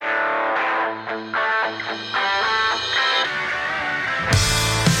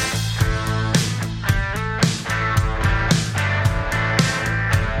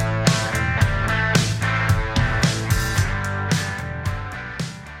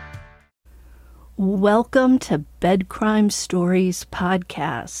Welcome to Bed Crime Stories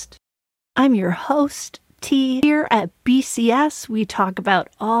Podcast. I'm your host, T. Here at BCS, we talk about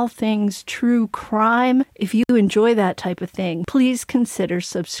all things true crime. If you enjoy that type of thing, please consider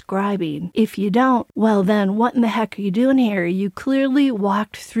subscribing. If you don't, well then, what in the heck are you doing here? You clearly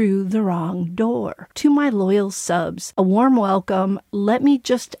walked through the wrong door. To my loyal subs, a warm welcome. Let me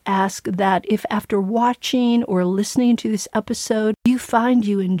just ask that if after watching or listening to this episode, you find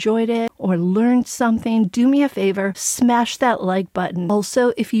you enjoyed it or learned something, do me a favor, smash that like button.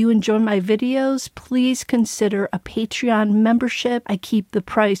 Also, if you enjoy my videos, please consider a Patreon membership. I keep the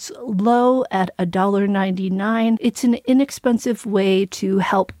price low at $1.99. It's an inexpensive way to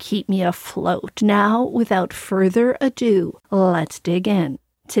help keep me afloat. Now, without further ado, let's dig in.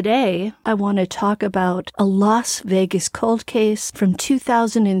 Today, I want to talk about a Las Vegas cold case from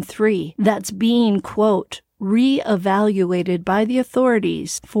 2003 that's being, quote, re-evaluated by the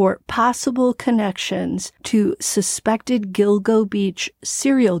authorities for possible connections to suspected Gilgo Beach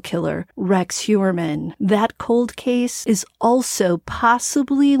serial killer Rex Heuermann. That cold case is also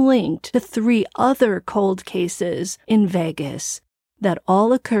possibly linked to 3 other cold cases in Vegas that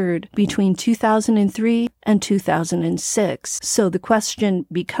all occurred between 2003 and 2006. So the question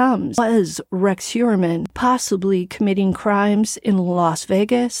becomes, was Rex Heuermann possibly committing crimes in Las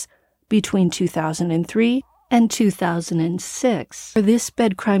Vegas between 2003 and 2006. For this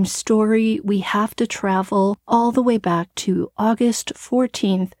bed crime story, we have to travel all the way back to August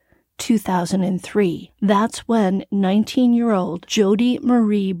 14th, 2003. That's when 19-year-old Jody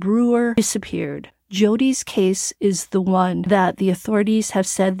Marie Brewer disappeared. Jody's case is the one that the authorities have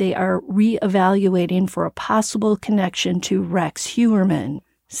said they are re-evaluating for a possible connection to Rex Heuermann.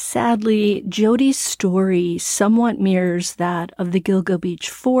 Sadly, Jody's story somewhat mirrors that of the Gilgo Beach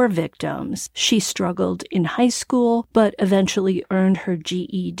 4 victims. She struggled in high school, but eventually earned her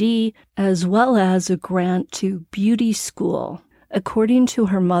GED, as well as a grant to beauty school. According to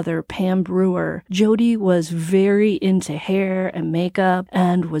her mother, Pam Brewer, Jody was very into hair and makeup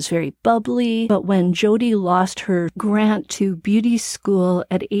and was very bubbly. But when Jody lost her grant to beauty school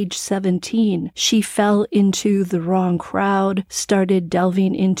at age 17, she fell into the wrong crowd, started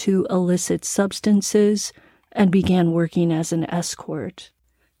delving into illicit substances, and began working as an escort.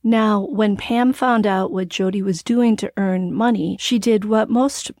 Now, when Pam found out what Jody was doing to earn money, she did what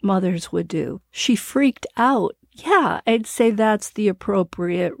most mothers would do. She freaked out. Yeah, I'd say that's the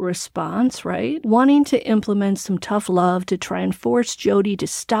appropriate response, right? Wanting to implement some tough love to try and force Jody to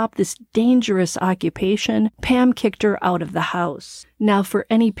stop this dangerous occupation, Pam kicked her out of the house. Now, for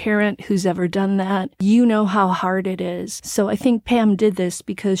any parent who's ever done that, you know how hard it is. So I think Pam did this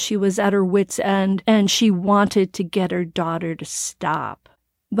because she was at her wit's end and she wanted to get her daughter to stop.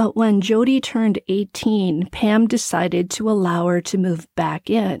 But when Jody turned 18, Pam decided to allow her to move back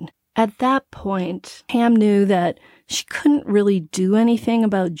in. At that point, Pam knew that she couldn't really do anything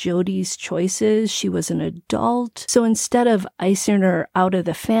about Jody's choices. She was an adult. So instead of icing her out of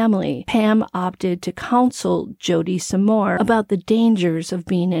the family, Pam opted to counsel Jody some more about the dangers of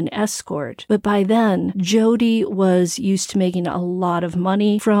being an escort. But by then, Jody was used to making a lot of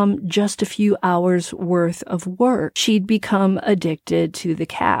money from just a few hours worth of work. She'd become addicted to the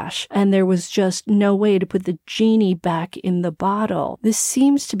cash, and there was just no way to put the genie back in the bottle. This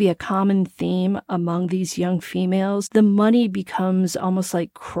seems to be a common theme among these young females. The money becomes almost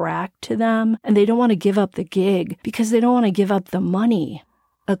like crack to them, and they don't want to give up the gig because they don't want to give up the money.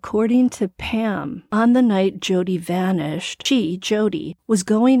 According to Pam, on the night Jody vanished, she, Jody, was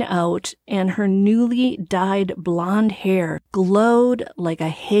going out and her newly dyed blonde hair glowed like a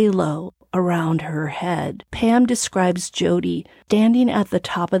halo around her head. Pam describes Jody standing at the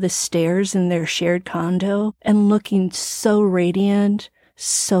top of the stairs in their shared condo and looking so radiant,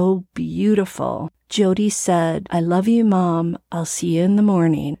 so beautiful. Jody said, "I love you, Mom. I'll see you in the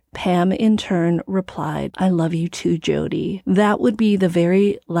morning." Pam, in turn, replied, "I love you too, Jody." That would be the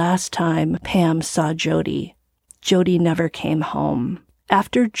very last time Pam saw Jody. Jody never came home.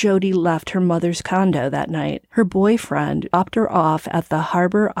 After Jody left her mother's condo that night, her boyfriend dropped her off at the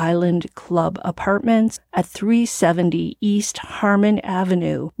Harbor Island Club Apartments at 370 East Harmon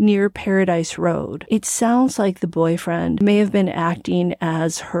Avenue near Paradise Road. It sounds like the boyfriend may have been acting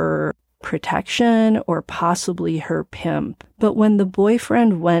as her protection or possibly her pimp. But when the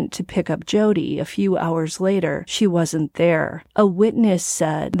boyfriend went to pick up Jody a few hours later, she wasn't there. A witness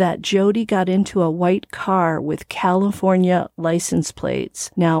said that Jody got into a white car with California license plates.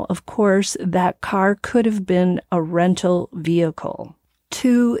 Now, of course, that car could have been a rental vehicle.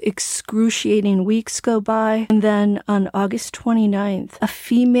 2 excruciating weeks go by, and then on August 29th, a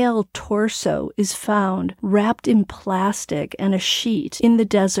female torso is found wrapped in plastic and a sheet in the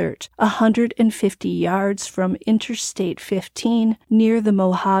desert 150 yards from Interstate 15 near the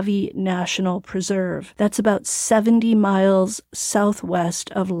Mojave National Preserve. That's about 70 miles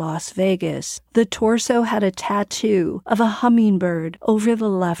southwest of Las Vegas. The torso had a tattoo of a hummingbird over the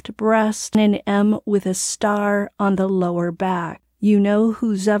left breast and an M with a star on the lower back. You know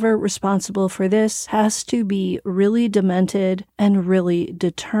who's ever responsible for this has to be really demented and really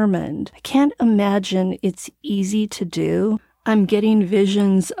determined. I can't imagine it's easy to do. I'm getting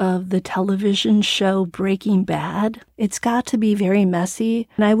visions of the television show Breaking Bad. It's got to be very messy,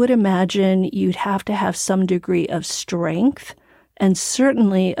 and I would imagine you'd have to have some degree of strength and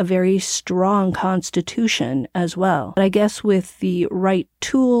certainly a very strong constitution as well. But I guess with the right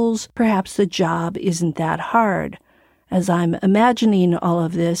tools, perhaps the job isn't that hard. As I'm imagining all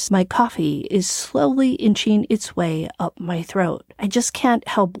of this, my coffee is slowly inching its way up my throat. I just can't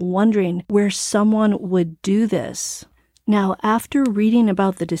help wondering where someone would do this. Now, after reading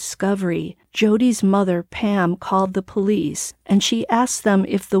about the discovery, Jody's mother, Pam, called the police, and she asked them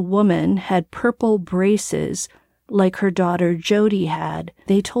if the woman had purple braces like her daughter Jody had.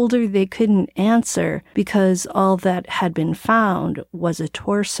 They told her they couldn't answer because all that had been found was a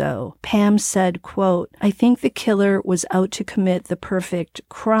torso. Pam said, quote, "I think the killer was out to commit the perfect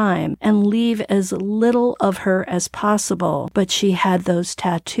crime and leave as little of her as possible, but she had those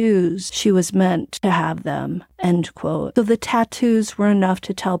tattoos. She was meant to have them," end quote. So the tattoos were enough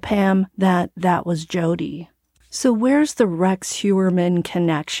to tell Pam that that was Jody. So where's the Rex Heuermann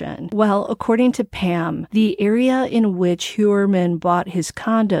connection? Well, according to Pam, the area in which Heuermann bought his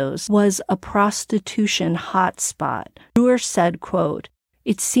condos was a prostitution hotspot. Brewer said, quote,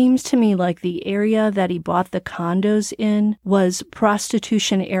 "It seems to me like the area that he bought the condos in was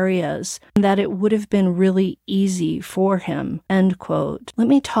prostitution areas, and that it would have been really easy for him," end quote. Let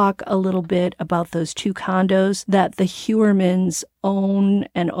me talk a little bit about those 2 condos that the Heuermanns own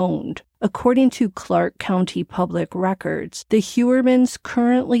and owned. According to Clark County Public Records, the Heuermanns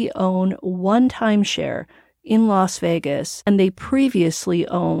currently own 1 timeshare in Las Vegas, and they previously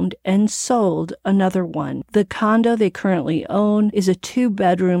owned and sold another one. The condo they currently own is a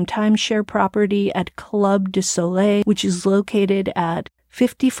 2-bedroom timeshare property at Club de Soleil, which is located at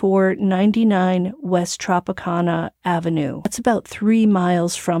 5499 West Tropicana Avenue. That's about 3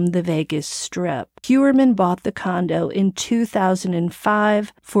 miles from the Vegas Strip. Heuermann bought the condo in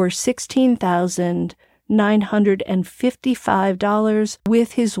 2005 for $16,955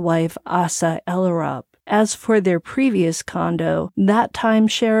 with his wife Asa Ellerup. As for their previous condo, that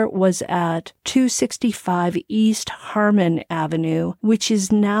timeshare was at 265 East Harmon Avenue, which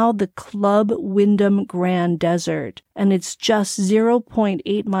is now the Club Wyndham Grand Desert, and it's just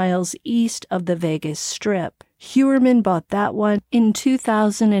 0.8 miles east of the Vegas Strip. Heuermann bought that one in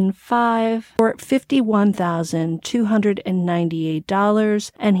 2005 for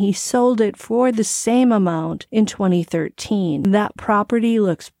 $51,298, and he sold it for the same amount in 2013. That property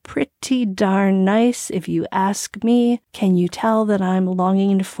looks pretty darn nice if you ask me. Can you tell that I'm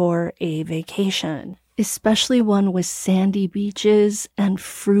longing for a vacation? Especially one with sandy beaches and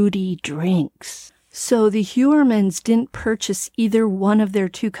fruity drinks. So the Heuermanns didn't purchase either one of their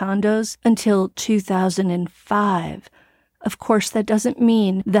 2 condos until 2005. Of course, that doesn't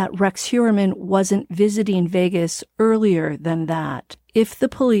mean that Rex Heuermann wasn't visiting Vegas earlier than that. If the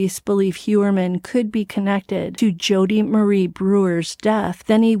police believe Heuermann could be connected to Jody Marie Brewer's death,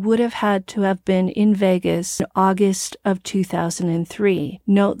 then he would have had to have been in Vegas in August of 2003.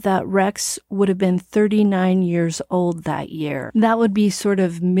 Note that Rex would have been 39 years old that year. That would be sort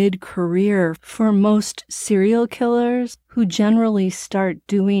of mid-career for most serial killers who generally start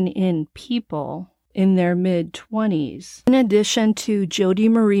doing in people in their mid-20s. In addition to Jody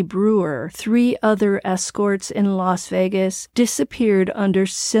Marie Brewer, 3 other escorts in Las Vegas disappeared under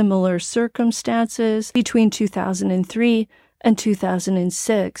similar circumstances between 2003 and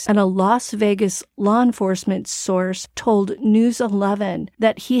 2006, and a Las Vegas law enforcement source told News 11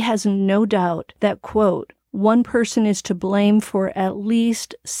 that he has no doubt that, quote, "One person is to blame for at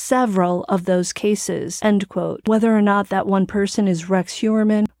least several of those cases," end quote. Whether or not that one person is Rex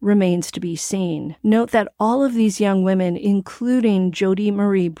Heuermann remains to be seen. Note that all of these young women, including Jody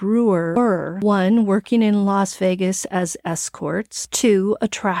Marie Brewer, were 1. Working in Las Vegas as escorts, 2.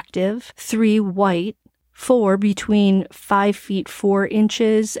 Attractive, 3. White, 4. Between 5 feet 4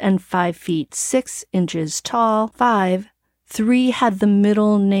 inches and 5 feet 6 inches tall, 5. 3. Had the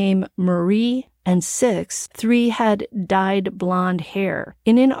middle name Marie, and 6, 3 had dyed blonde hair.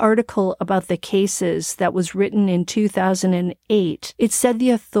 In an article about the cases that was written in 2008, it said the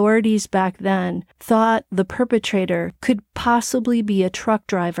authorities back then thought the perpetrator could possibly be a truck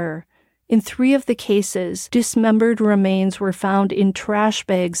driver. In 3 of the cases, dismembered remains were found in trash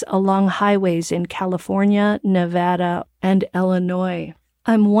bags along highways in California, Nevada, and Illinois.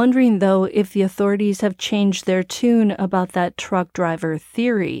 I'm wondering, though, if the authorities have changed their tune about that truck driver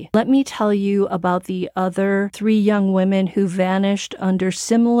theory. Let me tell you about the other 3 young women who vanished under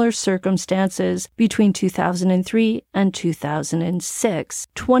similar circumstances between 2003 and 2006.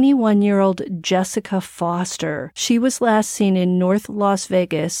 21-year-old Jessica Foster. She was last seen in North Las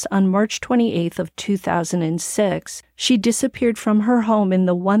Vegas on March 28th of 2006. She disappeared from her home in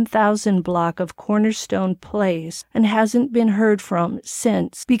the 1000 block of Cornerstone Place and hasn't been heard from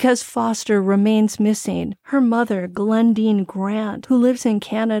since. Because Foster remains missing, her mother, Glendine Grant, who lives in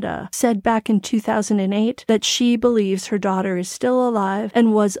Canada, said back in 2008 that she believes her daughter is still alive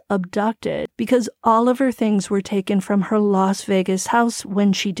and was abducted because all of her things were taken from her Las Vegas house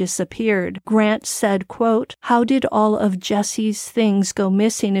when she disappeared. Grant said, quote, "How did all of Jessie's things go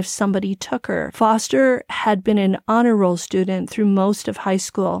missing if somebody took her?" Foster had been an honor roll student through most of high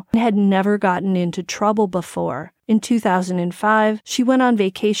school and had never gotten into trouble before. In 2005, she went on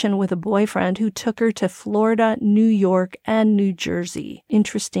vacation with a boyfriend who took her to Florida, New York, and New Jersey.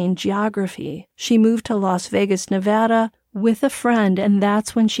 Interesting geography. She moved to Las Vegas, Nevada, with a friend, and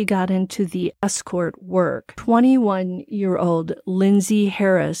that's when she got into the escort work. 21-year-old Lindsay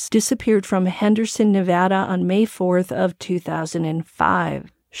Harris disappeared from Henderson, Nevada on May 4th of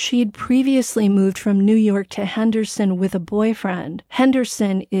 2005. She'd previously moved from New York to Henderson with a boyfriend.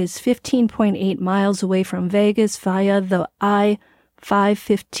 Henderson is 15.8 miles away from Vegas via the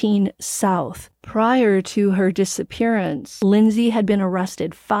I-515 South. Prior to her disappearance, Lindsay had been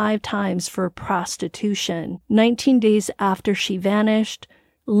arrested 5 times for prostitution. 19 days after she vanished,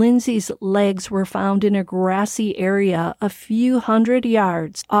 Lindsay's legs were found in a grassy area a few hundred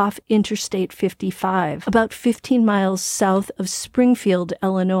yards off Interstate 55, about 15 miles south of Springfield,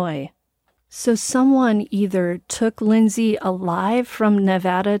 Illinois. So someone either took Lindsay alive from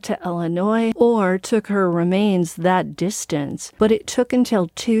Nevada to Illinois or took her remains that distance, but it took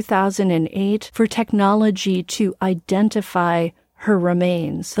until 2008 for technology to identify her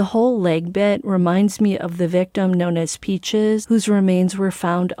remains. The whole leg bit reminds me of the victim known as Peaches, whose remains were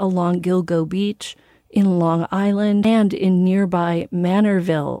found along Gilgo Beach in Long Island and in nearby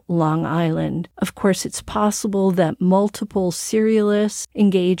Manorville, Long Island. Of course, it's possible that multiple serialists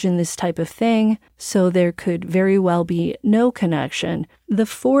engage in this type of thing, so there could very well be no connection. The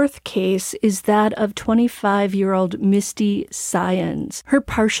 4th case is that of 25-year-old Misty Sayans. Her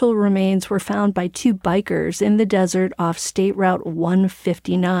partial remains were found by 2 bikers in the desert off State Route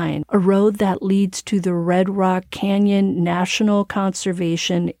 159, a road that leads to the Red Rock Canyon National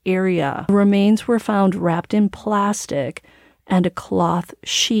Conservation Area. The remains were found wrapped in plastic and a cloth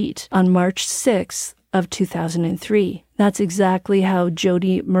sheet on March 6th of 2003. That's exactly how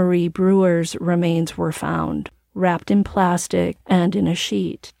Jody Marie Brewer's remains were found, wrapped in plastic and in a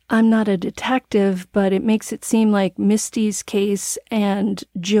sheet. I'm not a detective, but it makes it seem like Misty's case and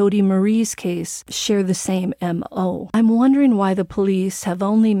Jody Marie's case share the same M.O. I'm wondering why the police have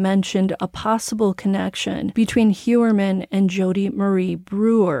only mentioned a possible connection between Heuermann and Jody Marie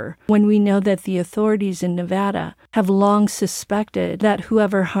Brewer when we know that the authorities in Nevada have long suspected that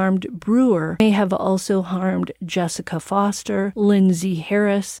whoever harmed Brewer may have also harmed Jessica Foster, Lindsay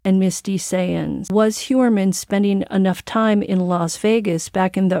Harris, and Misty Sayans. Was Heuermann spending enough time in Las Vegas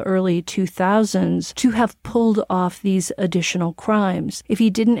back in the early 2000s to have pulled off these additional crimes? If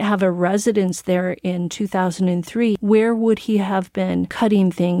he didn't have a residence there in 2003, where would he have been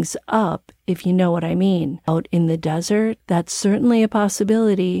cutting things up, if you know what I mean? Out in the desert? That's certainly a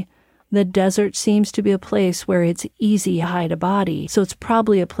possibility. The desert seems to be a place where it's easy to hide a body, so it's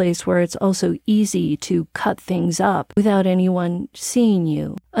probably a place where it's also easy to cut things up without anyone seeing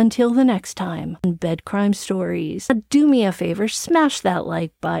you. Until the next time on Bed Crime Stories, do me a favor, smash that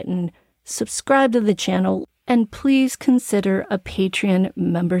like button, subscribe to the channel, and please consider a Patreon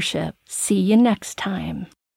membership. See you next time.